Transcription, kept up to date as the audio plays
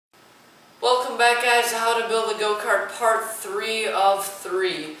back, guys, to How to Build a Go-Kart Part 3 of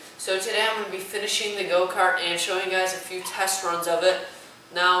 3. So today I'm going to be finishing the go-kart and showing you guys a few test runs of it.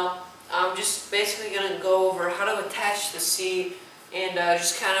 Now, I'm just basically going to go over how to attach the seat and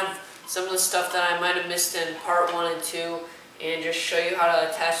just kind of some of the stuff that I might have missed in Part 1 and 2, and just show you how to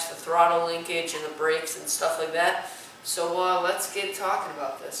attach the throttle linkage and the brakes and stuff like that. So let's get talking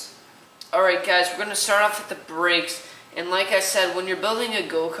about this. Alright guys, we're going to start off with the brakes. And like I said, when you're building a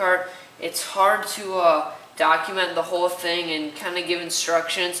go-kart, it's hard to document the whole thing and kind of give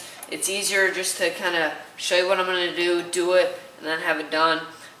instructions. It's easier just to kind of show you what I'm going to do it, and then have it done.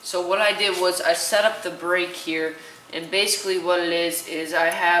 So what I did was I set up the brake here, and basically what it is I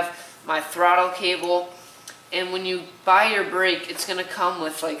have my throttle cable, and when you buy your brake, it's going to come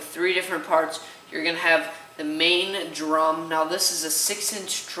with like 3 different parts. You're going to have the main drum. Now this is a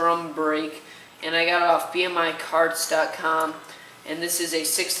 6-inch drum brake, and I got it off bmikarts.com, and this is a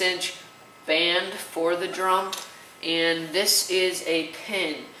 6-inch band for the drum, and this is a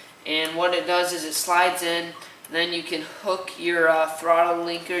pin, and what it does is it slides in, and then you can hook your throttle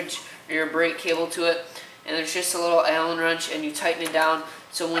linkage or your brake cable to it, and there's just a little Allen wrench, and you tighten it down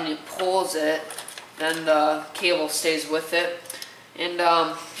so when you pulls it, then the cable stays with it. And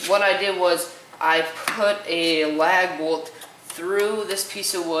what I did was I put a lag bolt through this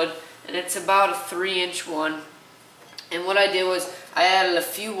piece of wood, and it's about a 3-inch one. And what I did was I added a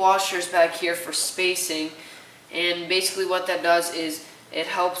few washers back here for spacing, and basically what that does is it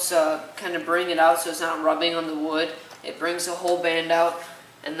helps kind of bring it out so it's not rubbing on the wood. It brings the whole band out.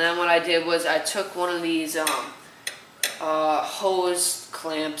 And then what I did was I took one of these hose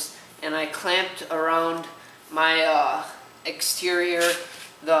clamps, and I clamped around my exterior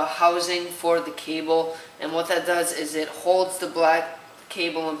the housing for the cable, and what that does is it holds the black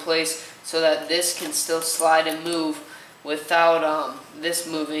cable in place so that this can still slide and move without this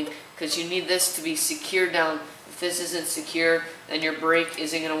moving, because you need this to be secured down. If this isn't secure, then your brake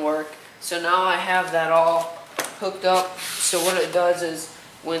isn't going to work. So now I have that all hooked up, so what it does is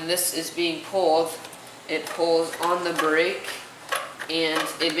when this is being pulled, it pulls on the brake, and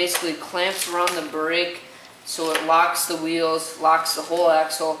it basically clamps around the brake so it locks the wheels, locks the whole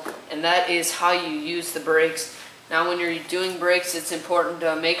axle, and that is how you use the brakes. Now when you're doing brakes, it's important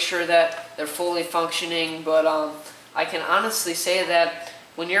to make sure that they're fully functioning, but I can honestly say that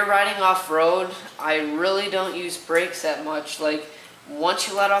when you're riding off-road, I really don't use brakes that much. Like, once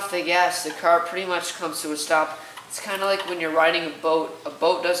you let off the gas, the car pretty much comes to a stop. It's kind of like when you're riding a boat. A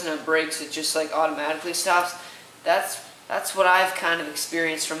boat doesn't have brakes, it just like automatically stops. That's what I've kind of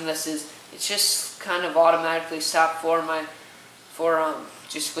experienced from this, is it's just kind of automatically stopped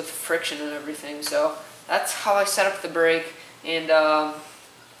just with friction and everything. So that's how I set up the brake, and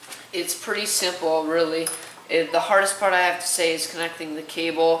it's pretty simple, really. The hardest part I have to say is connecting the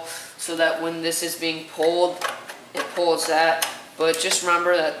cable so that when this is being pulled, it pulls that. But just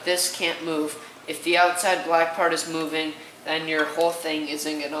remember that this can't move. If the outside black part is moving, then your whole thing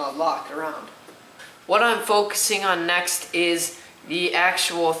isn't going to lock around. What I'm focusing on next is the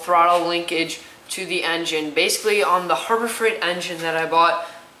actual throttle linkage to the engine. Basically, on the Harbor Freight engine that I bought,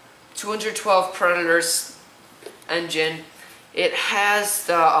 212 Predators engine, it has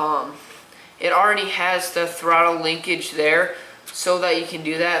the it already has the throttle linkage there, so that you can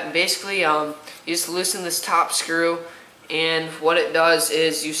do that. Basically, you just loosen this top screw, and what it does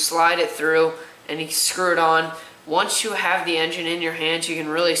is you slide it through and you screw it on. Once you have the engine in your hands, you can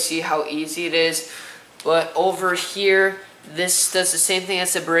really see how easy it is. But over here, this does the same thing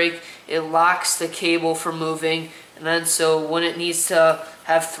as the brake. It locks the cable from moving, and then so when it needs to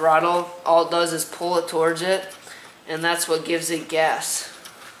have throttle, all it does is pull it towards it, and that's what gives it gas.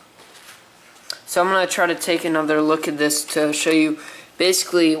 So I'm going to try to take another look at this to show you.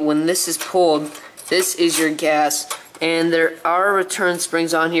 Basically, when this is pulled, this is your gas, and there are return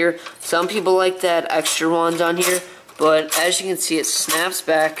springs on here. Some people like that extra ones on here, but as you can see, it snaps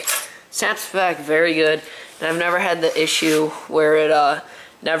back very good, and I've never had the issue where it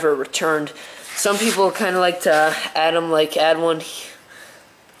never returned. Some people kind of like to add them, like add one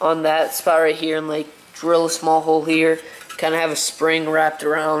on that spot right here and like drill a small hole here, kind of have a spring wrapped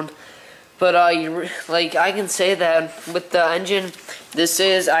around. But like I can say that with the engine,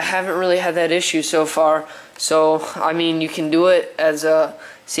 I haven't really had that issue so far. So I mean, you can do it as a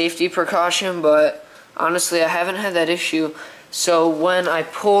safety precaution, but honestly, I haven't had that issue. So when I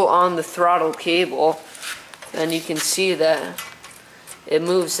pull on the throttle cable, then you can see that it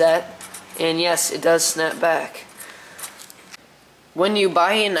moves that, and yes, it does snap back. When you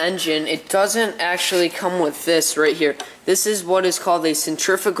buy an engine, it doesn't actually come with this right here. This is what is called a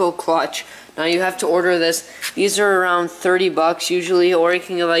centrifugal clutch. Now you have to order this. These are around 30 bucks usually, or you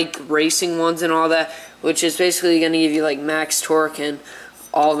can get like racing ones and all that, which is basically going to give you like max torque and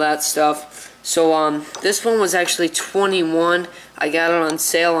all that stuff. So this one was actually 21. I got it on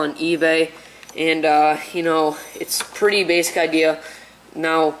sale on eBay, and you know, it's pretty basic idea.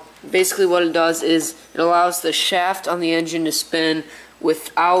 Now basically what it does is it allows the shaft on the engine to spin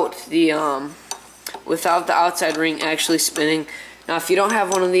without the outside ring actually spinning. Now if you don't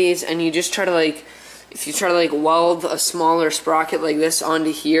have one of these and you just try to like weld a smaller sprocket like this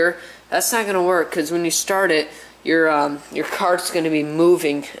onto here, that's not going to work, because when you start it, your kart's going to be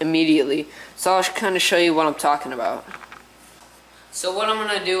moving immediately. So I'll kind of show you what I'm talking about. So what I'm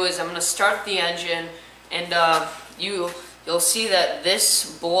going to do is I'm going to start the engine, and you'll see that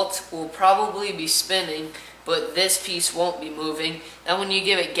this bolt will probably be spinning, but this piece won't be moving. Then when you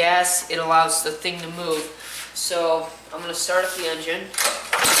give it gas, it allows the thing to move. So I'm going to start up the engine.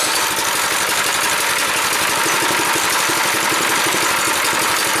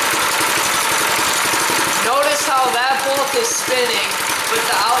 Notice how that bolt is spinning, but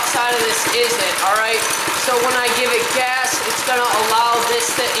the outside of this isn't, alright? So when I give it gas, it's going to allow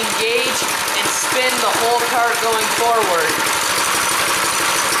this to engage and spin the whole kart going forward.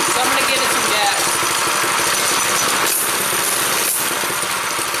 So I'm going to give it some gas.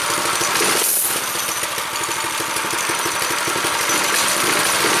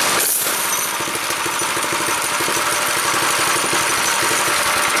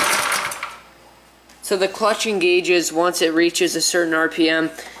 So the clutch engages once it reaches a certain RPM,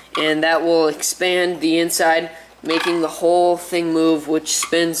 and that will expand the inside, making the whole thing move, which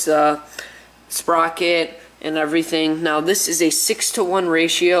spins the sprocket and everything. Now this is a 6-to-1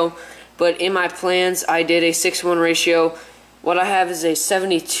 ratio, but in my plans I did a 6-to-1 ratio. What I have is a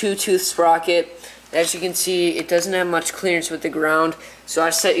 72-tooth sprocket. As you can see, it doesn't have much clearance with the ground, so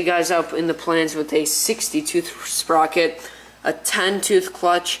I set you guys up in the plans with a 60-tooth sprocket, a 10-tooth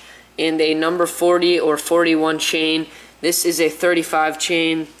clutch, and a number 40 or 41 chain. This is a 35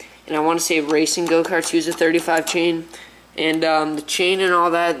 chain, and I want to say racing go-karts use a 35 chain. And the chain and all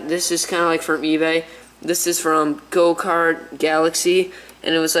that, this is kind of like from eBay. This is from Go-Kart Galaxy,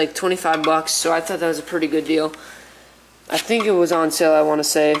 and it was like 25 bucks, so I thought that was a pretty good deal. I think it was on sale, I want to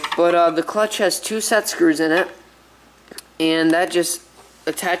say. But the clutch has 2 set screws in it, and that just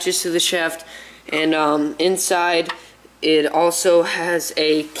attaches to the shaft. And inside, it also has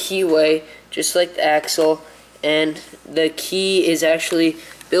a keyway, just like the axle, and the key is actually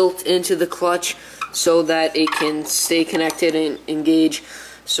built into the clutch so that it can stay connected and engage.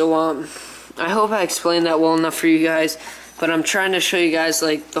 So I hope I explained that well enough for you guys, but I'm trying to show you guys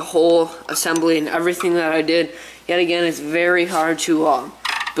like the whole assembly and everything that I did. Yet again, it's very hard to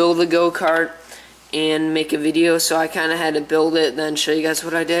build a go-kart and make a video, so I kind of had to build it then show you guys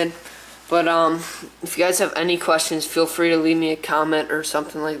what I did. But if you guys have any questions, feel free to leave me a comment or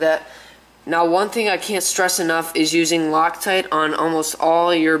something like that. Now, one thing I can't stress enough is using Loctite on almost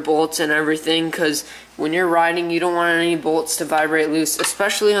all your bolts and everything, because when you're riding, you don't want any bolts to vibrate loose,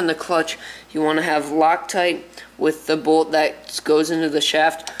 especially on the clutch. You want to have Loctite with the bolt that goes into the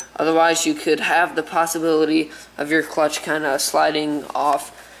shaft. Otherwise, you could have the possibility of your clutch kind of sliding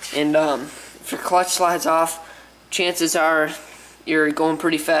off. And if your clutch slides off, chances are you're going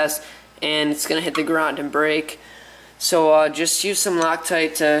pretty fast and it's going to hit the ground and break. So just use some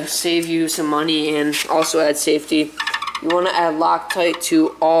Loctite to save you some money and also add safety. You want to add Loctite to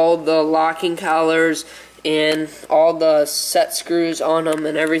all the locking collars and all the set screws on them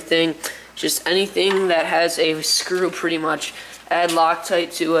and everything. Just anything that has a screw, pretty much, add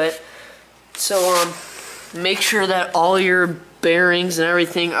Loctite to it. So make sure that all your bearings and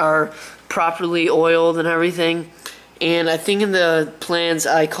everything are properly oiled and everything. And I think in the plans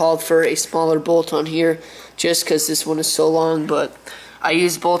I called for a smaller bolt on here just because this one is so long, but I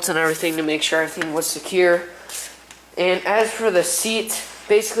used bolts and everything to make sure everything was secure. And as for the seat,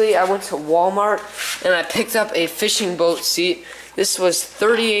 basically I went to Walmart and I picked up a fishing boat seat. This was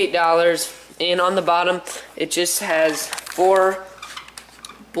 $38, and on the bottom it just has 4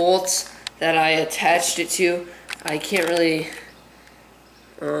 bolts that I attached it to. I can't really,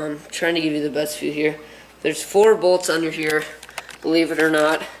 trying to give you the best view here. There's 4 bolts under here, believe it or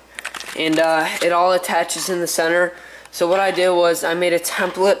not, and it all attaches in the center. So what I did was I made a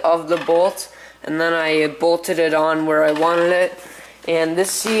template of the bolt, and then I bolted it on where I wanted it. And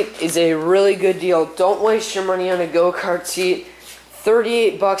this seat is a really good deal. Don't waste your money on a go-kart seat.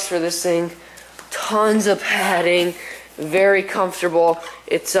 38 bucks for this thing. Tons of padding, very comfortable.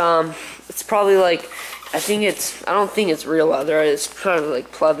 It's probably like, I don't think it's real leather. It's probably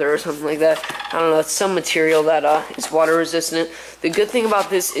like pleather or something like that. I don't know. It's some material that is water resistant. The good thing about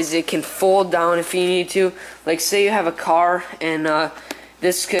this is it can fold down if you need to. Like say you have a car, and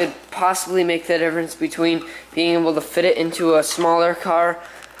this could possibly make the difference between being able to fit it into a smaller car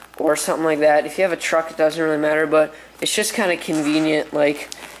or something like that. If you have a truck, it doesn't really matter, but it's just kind of convenient. Like,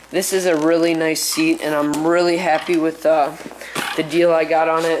 this is a really nice seat, and I'm really happy with the deal I got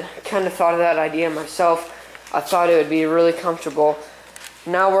on it. Kind of thought of that idea myself. I thought it would be really comfortable.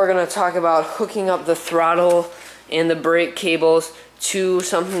 Now we're going to talk about hooking up the throttle and the brake cables to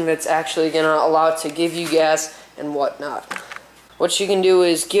something that's actually going to allow it to give you gas and whatnot. What you can do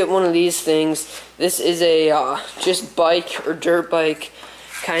is get one of these things. This is a just bike or dirt bike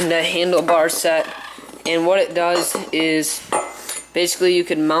kind of handlebar set, and what it does is basically you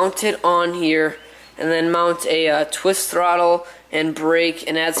can mount it on here and then mount a twist throttle and brake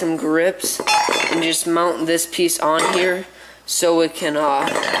and add some grips and just mount this piece on here so it can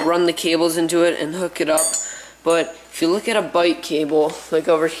run the cables into it and hook it up. But if you look at a bike cable, like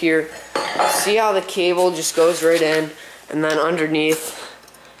over here, see how the cable just goes right in, and then underneath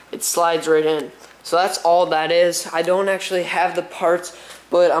it slides right in. So that's all that is. I don't actually have the parts,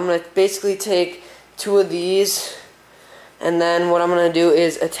 but I'm going to basically take two of these, and then what I'm going to do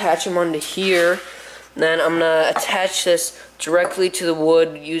is attach them onto here. And then I'm going to attach this directly to the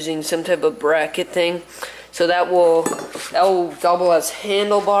wood using some type of bracket thing. So that will double as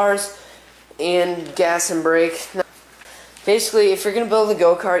handlebars and gas and brake. Now, basically, if you're going to build a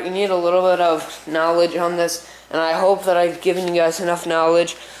go-kart, you need a little bit of knowledge on this, and I hope that I've given you guys enough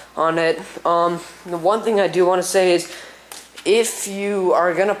knowledge on it. The one thing I do want to say is, if you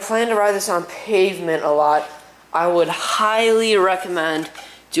are going to plan to ride this on pavement a lot, I would highly recommend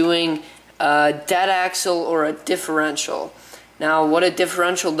doing a dead axle or a differential. Now, what a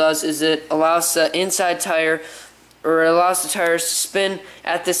differential does is it allows the inside tire, or it allows the tires to spin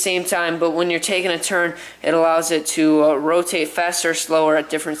at the same time, but when you're taking a turn, it allows it to rotate faster or slower at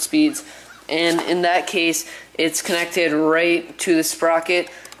different speeds. And in that case, it's connected right to the sprocket,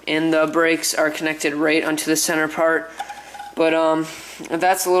 and the brakes are connected right onto the center part. But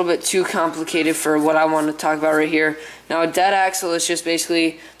that's a little bit too complicated for what I want to talk about right here. Now, a dead axle is just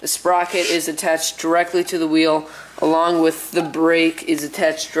basically the sprocket is attached directly to the wheel, along with the brake is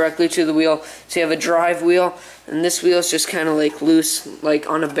attached directly to the wheel. So you have a drive wheel, and this wheel is just kind of like loose, like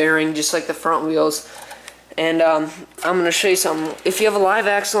on a bearing, just like the front wheels. And I'm going to show you something. If you have a live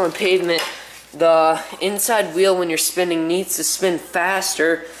axle on pavement, the inside wheel, when you're spinning, needs to spin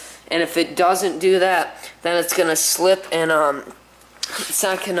faster, and if it doesn't do that, then it's gonna slip, and it's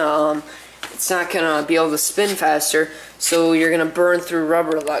not gonna be able to spin faster. So you're gonna burn through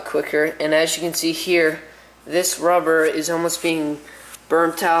rubber a lot quicker. And as you can see here, this rubber is almost being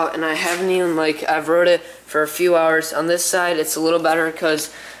burnt out, and I haven't even, like, I've rode it for a few hours. On this side, it's a little better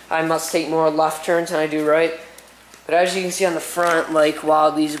because I must take more left turns than I do right. But as you can see on the front, like, wow,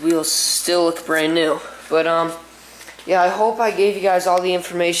 these wheels still look brand new. But yeah, I hope I gave you guys all the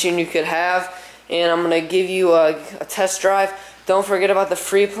information you could have, and I'm going to give you a test drive. Don't forget about the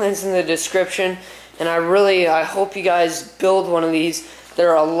free plans in the description, and I hope you guys build one of these.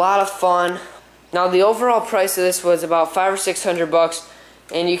 They're a lot of fun. Now, the overall price of this was about $500 or $600,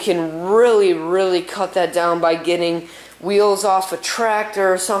 and you can really cut that down by getting wheels off a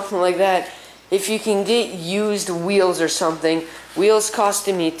tractor or something like that. If you can get used wheels or something, wheels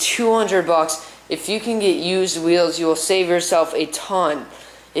costing me $200. If you can get used wheels, you will save yourself a ton.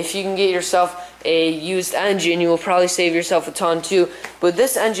 If you can get yourself a used engine, you will probably save yourself a ton too. But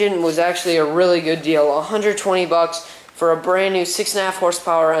this engine was actually a really good deal. $120 for a brand new 6.5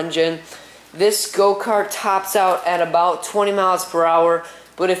 horsepower engine. This go-kart tops out at about 20 miles per hour,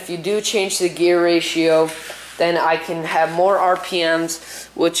 but if you do change the gear ratio, then I can have more RPMs,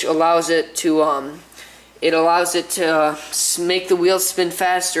 which allows it to make the wheels spin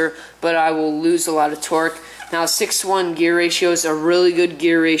faster, but I will lose a lot of torque. Now, 6:1 gear ratio is a really good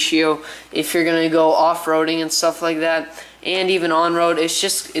gear ratio if you're going to go off-roading and stuff like that, and even on-road.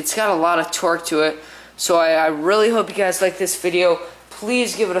 It's got a lot of torque to it. So I really hope you guys like this video.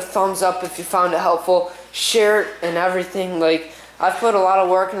 Please give it a thumbs up if you found it helpful. Share it and everything. Like, I've put a lot of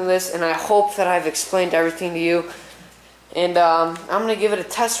work into this, and I hope that I've explained everything to you. And I'm going to give it a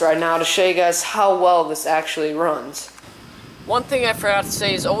test right now to show you guys how well this actually runs. One thing I forgot to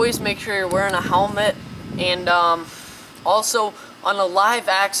say is always make sure you're wearing a helmet. And also, on a live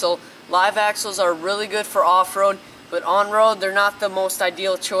axle, live axles are really good for off-road, but on-road, they're not the most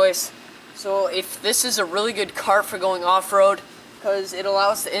ideal choice. So if this is a really good kart for going off-road, because it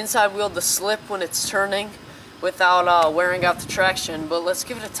allows the inside wheel to slip when it's turning, without wearing out the traction, but let's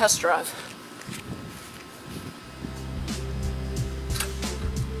give it a test drive.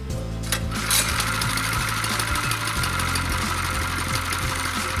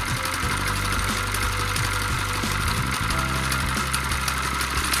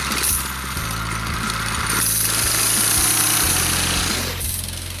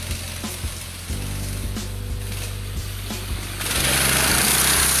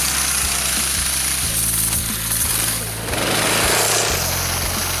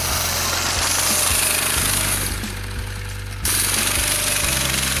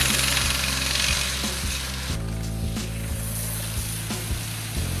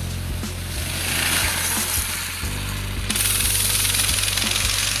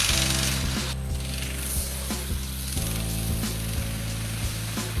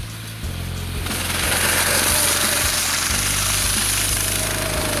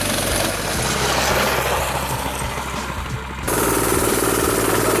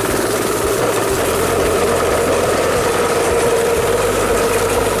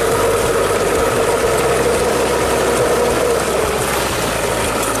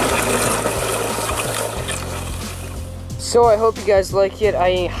 So I hope you guys like it.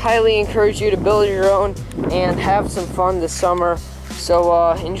 I highly encourage you to build your own and have some fun this summer.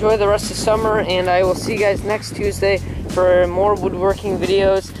 So enjoy the rest of summer, and I will see you guys next Tuesday for more woodworking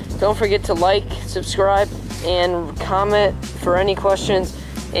videos. Don't forget to like, subscribe, and comment for any questions.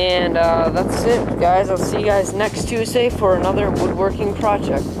 And that's it, guys. I'll see you guys next Tuesday for another woodworking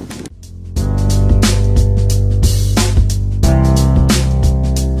project.